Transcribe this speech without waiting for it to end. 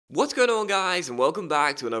What's going on, guys, and welcome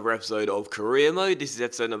back to another episode of Career Mode. This is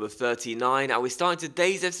episode number 39, and we're starting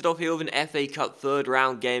today's episode off here with an FA Cup third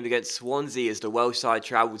round game against Swansea as the Welsh side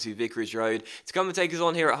travel to Vicarage Road to come and take us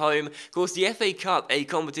on here at home. Of course, the FA Cup, a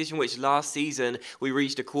competition which last season we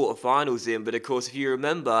reached the quarterfinals in, but of course, if you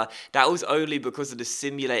remember, that was only because of the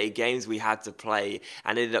simulated games we had to play,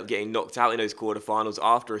 and ended up getting knocked out in those quarterfinals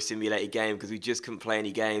after a simulated game because we just couldn't play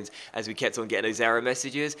any games as we kept on getting those error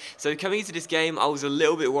messages. So coming into this game, I was a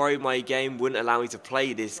little bit worried my game wouldn't allow me to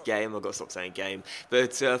play this game. I've got to stop saying game,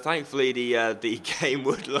 but thankfully the game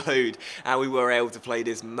would load and we were able to play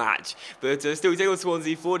this match. But still, we take on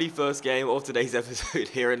Swansea for the first game of today's episode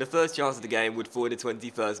here, and the first chance of the game would fall in the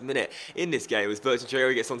 21st minute in this game as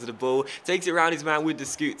Charities gets onto the ball, takes it around his man with the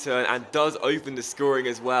scoot turn, and does open the scoring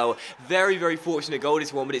as well. Very, very fortunate goal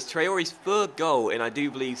this one, but it's Traore's third goal in, I do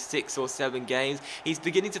believe, 6 or 7 games. He's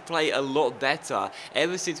beginning to play a lot better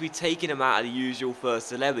ever since we've taken him out of the usual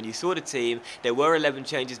first 11. You saw the team, there were 11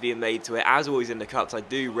 changes being made to it. As always in the Cups, I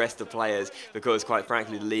do rest the players because, quite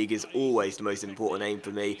frankly, the league is always the most important aim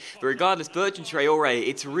for me. But regardless, Bertrand Traore,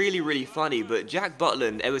 it's really, really funny, but Jack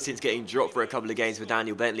Butland, ever since getting dropped for a couple of games for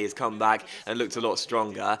Daniel Bentley, has come back and looked a lot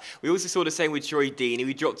stronger. We also saw the same with Troy Deeney.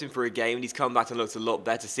 We dropped him for a game and he's come back and looked a lot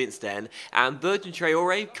better since then. And Bertrand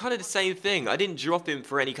Traore, kind of the same thing. I didn't drop him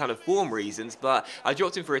for any kind of form reasons, but I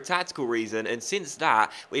dropped him for a tactical reason, and since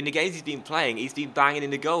that, in the games he's been playing, he's been banging in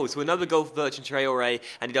the goals. So another goal for Bertrand Traore,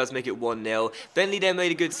 and he does make it 1-0. Bentley then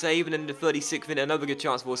made a good save, and then in the 36th minute, another good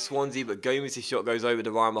chance for Swansea, but Gomez' shot goes over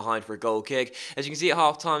the line behind for a goal kick. As you can see at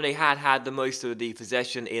half-time, they had the most of the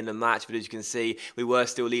possession in the match, but as you can see, we were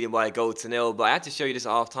still leading by a goal to nil. But I had to show you this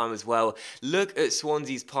at half-time as well. Look at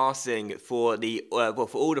Swansea's passing for the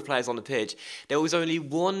for all the players on the pitch. There was only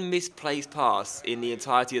one misplaced pass in the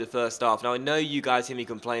entirety of the first half. Now, I know you guys hear me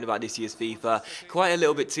complain about this year's FIFA quite a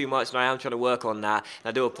little bit too much, and I am trying to work on that, and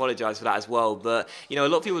I do apologise for that as well. But, you know, a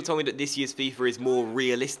lot of people told me that this year's FIFA is more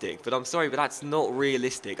realistic, but I'm sorry, but that's not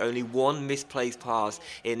realistic. Only one misplaced pass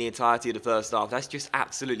in the entirety of the first half. That's just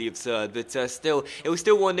absolutely absurd. But still, it was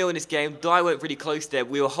still 1-0 in this game. Dye went pretty close there.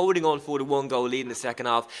 We were holding on for the 1-goal lead in the second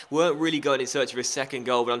half. Weren't really going in search of a second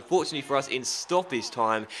goal, but unfortunately for us, in stoppage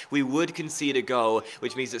time, we would concede a goal,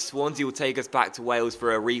 which means that Swansea will take us back to Wales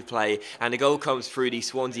for a replay, and the goal comes through the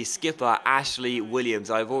Swansea skipper, Ashley Williams.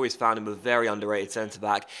 I've always found him a very underrated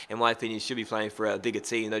centre-back. In my opinion, should be playing for a bigger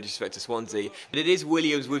team, no disrespect to Swansea. But it is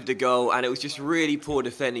Williams with the goal, and it was just really poor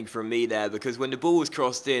defending from me there, because when the ball was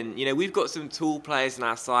crossed in, you know, we've got some tall players on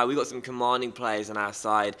our side, we've got some commanding players on our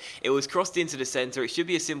side. It was crossed into the centre, it should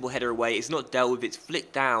be a simple header away, it's not dealt with, it's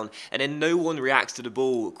flicked down, and then no one reacts to the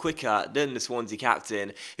ball quicker than the Swansea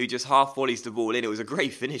captain, who just half volleys the ball in. It was a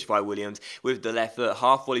great finish by Williams with the left foot,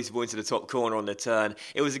 half volleys the ball into the top corner on the turn.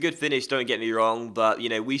 It was a good finish, don't get me wrong, but, you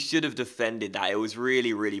know, we should have defended that. It was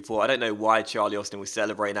really, really poor. I don't know why Charlie Austin was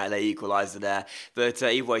celebrating that late equaliser there, but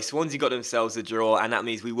either way, Swansea got themselves a draw, and that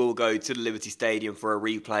means we will go to the Liberty Stadium for a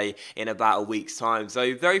replay in about a week's time.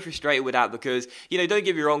 So very frustrated with that because, you know, don't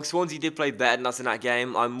get me wrong, Swansea did play better than us in that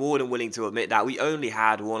game. I'm more than willing to admit that. We only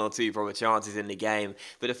had 1 or 2 proper chances in the game,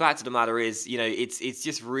 but the fact of the matter is, you know, it's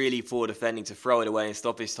just really poor defending to throw it away in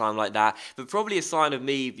stoppage time like that, but probably a sign of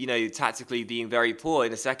me, you know, tactically being very poor.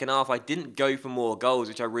 In the second half, I didn't go for more goals,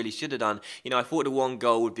 which I really should have done. You know, I thought the 1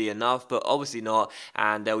 goal would be enough, but obviously not,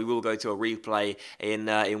 and we will go to a replay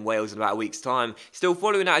in Wales in about a week's time. Still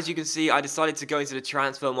following that, as you can see, I decided to go into the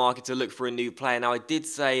transfer market to look for a new player. Now, I did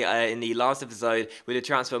say in the last episode, with the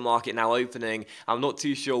transfer market now opening, I'm not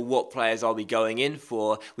too sure what players I'll be going in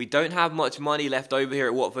for. We don't have much money left over here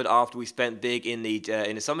at Watford after we spent big in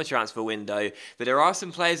the summer transfer window, but there are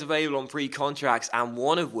some players available on pre-contracts, and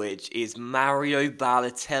one of which is Mario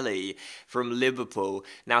Balotelli from Liverpool.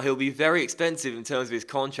 Now, he'll be very expensive in terms of his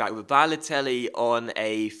contract, but Balotelli on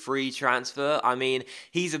a free transfer, I mean,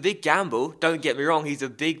 he's a big gamble. Don't get me wrong, he's a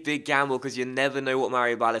big, big gamble because you never know what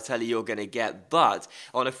Mario Balotelli you're going to get. But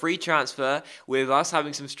on a free transfer, with us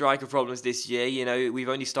having some striker problems this year, you know, we've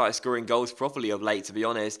only started scoring goals properly of late, to be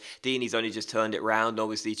honest. Deeney's only just turned it round.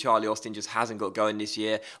 Obviously, Charlie Austin just hasn't got going this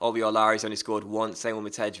year. Obi Olari's only scored once, same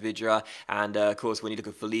with Matej Vidra. And of course, when you look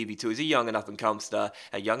at Felipe too, he's a young and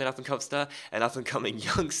up-and-coming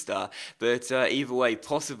youngster. But either way,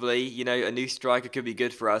 possibly, you know, a new striker could be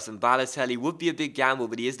good for us. And Balotelli would be a big gamble,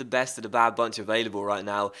 but he is the best of the bad bunch available right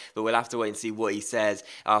now. But we'll have to wait and see what he says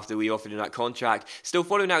after we offered him that contract. Still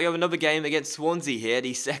following that, we have another game against Swansea here,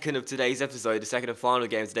 the second of today's episode, the second and final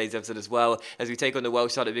game of today's episode as well, as we take on the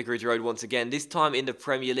Welsh side at Vicarage Road once again, this time in the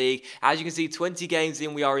Premier League. As you can see, 20 games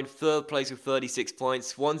in, we are in 3rd place with 36 points.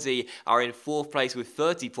 Swansea are in 4th place with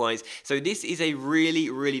 30 points. So this is a really,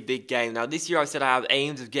 really big game. game. Now, this year I said I have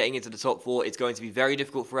aims of getting into the top 4. It's going to be very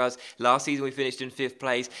difficult for us. Last season we finished in 5th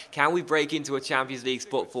place. Can we break into a Champions League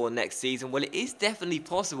spot 4 next season? Well, it is definitely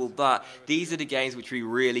possible, but these are the games which we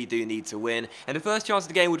really do need to win. And the first chance of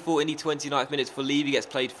the game would fall in the 29th minute for Levy, gets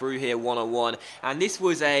played through here one-on-one. And this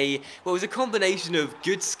was it was a combination of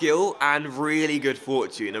good skill and really good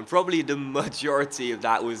fortune. And probably the majority of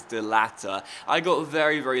that was the latter. I got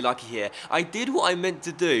very, very lucky here. I did what I meant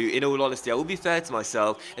to do, in all honesty. I will be fair to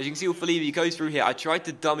myself. As you can see with Levy, he goes through here. I tried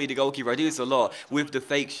to dummy the goalkeeper. I do this a lot with the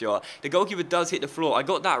fake shot. The goalkeeper does hit the floor. I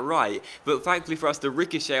got that right. But thankfully for us, the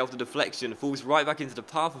ricochet off the deflection falls right back into the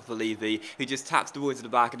path of Levy, who just taps the ball into the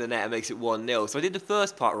back of the net and makes it 1-0. So I did the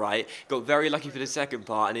first part right, got very lucky for the second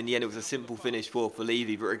part, and in the end it was a simple finish for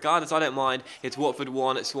Levy. But regardless, I don't mind. It's Watford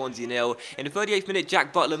 1, Swansea 0. In the 38th minute,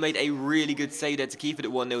 Jack Butler made a really good save there to keep it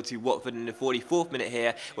at 1-0 to Watford. In the 44th minute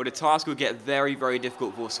here, where the task will get very, very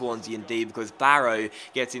difficult for Swansea indeed, because Barrow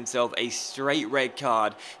gets himself a straight red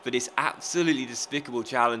card for this absolutely despicable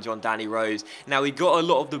challenge on Danny Rose. Now, he got a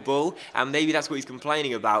lot of the ball, and maybe that's what he's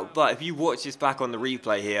complaining about, but if you watch this back on the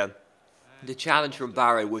replay here, the challenge from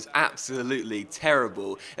Barrow was absolutely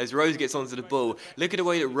terrible. As Rose gets onto the ball, look at the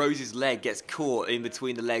way that Rose's leg gets caught in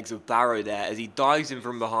between the legs of Barrow there as he dives in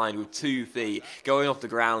from behind with 2 feet going off the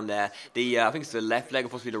ground there. I think it's the left leg or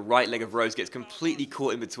possibly the right leg of Rose gets completely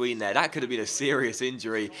caught in between there. That could have been a serious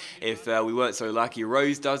injury if we weren't so lucky.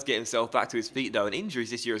 Rose does get himself back to his feet though, and injuries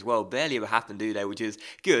this year as well barely ever happen, do they? Which is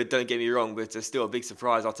good, don't get me wrong, but still a big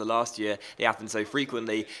surprise after last year. They happen so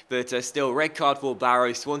frequently, but still, red card for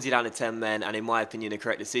Barrow. Swansea down to 10 men. And in my opinion, a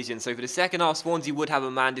correct decision. So for the second half, Swansea would have a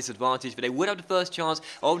man disadvantage, but they would have the first chance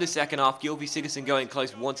of the second half. Gylfi Sigurdsson going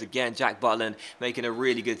close once again. Jack Butland making a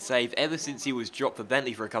really good save. Ever since he was dropped for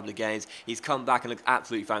Bentley for a couple of games, he's come back and looked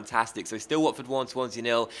absolutely fantastic. So still Watford 1, Swansea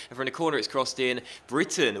 0. And from the corner, it's crossed in.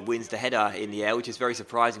 Britton wins the header in the air, which is very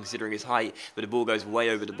surprising considering his height, but the ball goes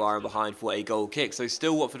way over the bar and behind for a goal kick. So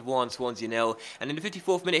still Watford 1, Swansea 0. And in the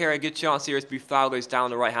 54th minute here, a good chance here as Boufal goes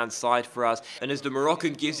down the right-hand side for us. And as the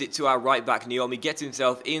Moroccan gives it to our right-back, Neom, he gets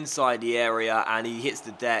himself inside the area and he hits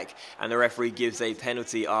the deck, and the referee gives a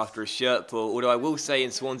penalty after a shirt pull. Although I will say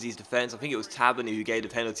in Swansea's defence, I think it was Tabany who gave the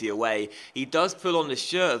penalty away. He does pull on the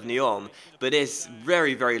shirt of Neom, but it's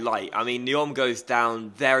very, very light. I mean, Neom goes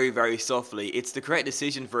down very, very softly. It's the correct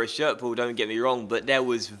decision for a shirt pull, don't get me wrong, but there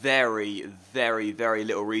was very, very, very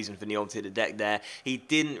little reason for Neom to hit the deck there. He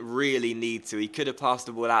didn't really need to. He could have passed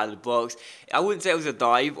the ball out of the box. I wouldn't say it was a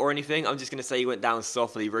dive or anything. I'm just going to say he went down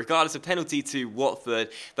softly. Regardless, a penalty to Watford.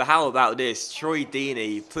 But how about this? Troy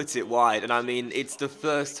Deeney puts it wide, and I mean, it's the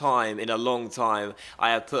first time in a long time I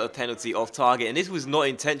have put a penalty off target, and this was not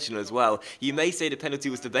intentional as well. You may say the penalty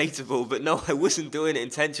was debatable, but no, I wasn't doing it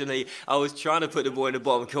intentionally. I was trying to put the ball in the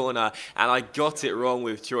bottom corner, and I got it wrong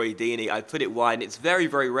with Troy Deeney. I put it wide, and it's very,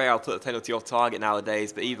 very rare I'll put a penalty off target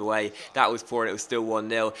nowadays, but either way, that was poor, and it was still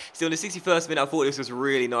 1-0. Still, in the 61st minute, I thought this was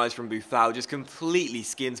really nice from Boufal, just completely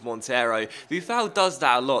skins Montero. Boufal does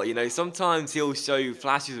that a lot, you know, sometimes he'll show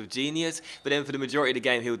flashes of genius, but then for the majority of the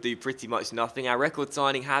game, he'll do pretty much nothing. Our record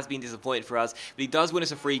signing has been disappointing for us, but he does win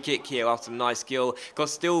us a free kick here after some nice skill.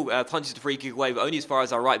 Still punches the free kick away, but only as far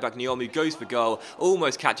as our right back Nyomu goes for goal,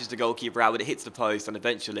 almost catches the goalkeeper out, but it hits the post, and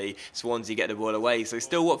eventually Swansea get the ball away. So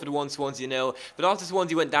still Watford 1, Swansea 0. But after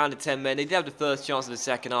Swansea went down to 10 men, they did have the first chance of the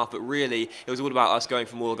second half, but really it was all about us going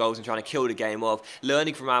for more goals and trying to kill the game off,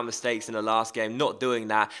 learning from our mistakes in the last game, not doing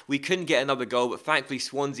that. We couldn't get another goal, but thankfully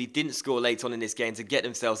Swansea didn't score late on in this game to get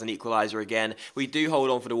themselves an equaliser again. We do hold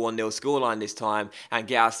on for the 1-0 scoreline this time and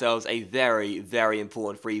get ourselves a very, very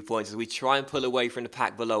important 3 points as we try and pull away from the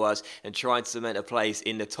pack below us and try and cement a place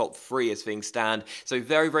in the top 3 as things stand. So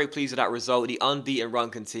very, very pleased with that result. The unbeaten run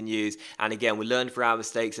continues, and again, we learned from our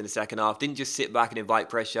mistakes in the second half. Didn't just sit back and invite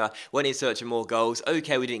pressure, went in search of more goals.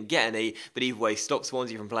 Okay, we didn't get any, but either way, stopped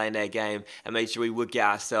Swansea from playing their game and made sure we would get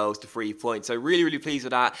ourselves to 3 points. So really, really pleased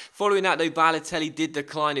with that. Following that though, Balotelli did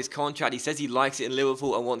decline his contract. He says he likes it in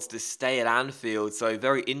Liverpool and wants to stay at Anfield. So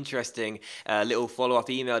very interesting little follow-up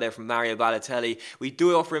email there from Mario Balotelli. We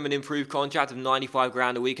do offer him an improved contract of 95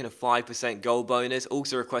 grand a week and a 5% goal bonus.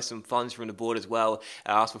 Also request some funds from the board as well.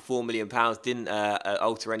 Asked for £4 million. Didn't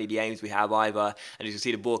alter any of the aims we have either. And as you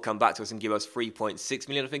see, the board come back to us and give us 3.6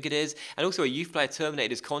 million, I think it is. And also a youth player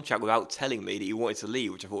terminated his contract without telling me that he wanted to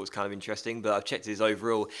leave, which I thought was kind of interesting. But I've checked his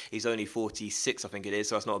overall. He's only 46, I think it is.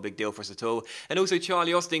 So that's not a big deal for us at all. And also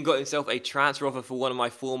Charlie Austin Austin got himself a transfer offer for one of my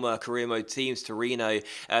former career mode teams, Torino.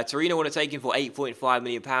 Torino want to take him for £8.5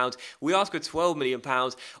 million. We asked for £12 million.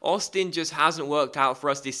 Austin just hasn't worked out for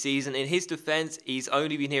us this season. In his defense, he's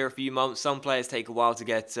only been here a few months. Some players take a while to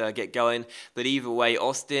get going, but either way,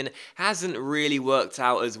 Austin hasn't really worked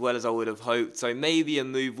out as well as I would have hoped, so maybe a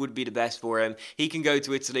move would be the best for him. He can go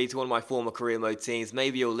to Italy, to one of my former career mode teams.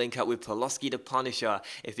 Maybe he'll link up with Poloski the Punisher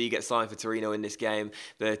if he gets signed for Torino in this game,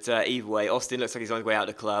 but either way, Austin looks like he's on his way out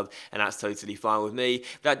of the club, and that's totally fine with me.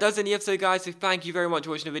 That does end the episode, guys, so thank you very much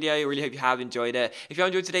for watching the video. I really hope you have enjoyed it. If you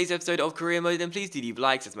enjoyed today's episode of Career Mode, then please do leave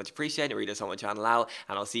likes. It's much appreciated. It really does help my channel out,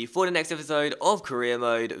 and I'll see you for the next episode of Career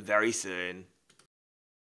Mode very soon.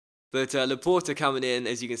 But Laporta coming in,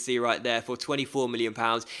 as you can see right there, for £24 million.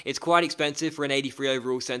 It's quite expensive for an 83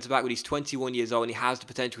 overall centre-back, but he's 21 years old and he has the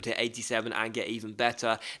potential to hit 87 and get even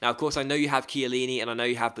better. Now, of course, I know you have Chiellini and I know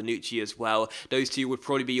you have Bonucci as well. Those two would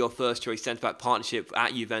probably be your first choice centre-back partnership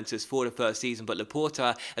at Juventus for the first season, but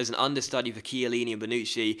Laporta, as an understudy for Chiellini and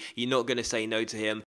Bonucci, you're not going to say no to him.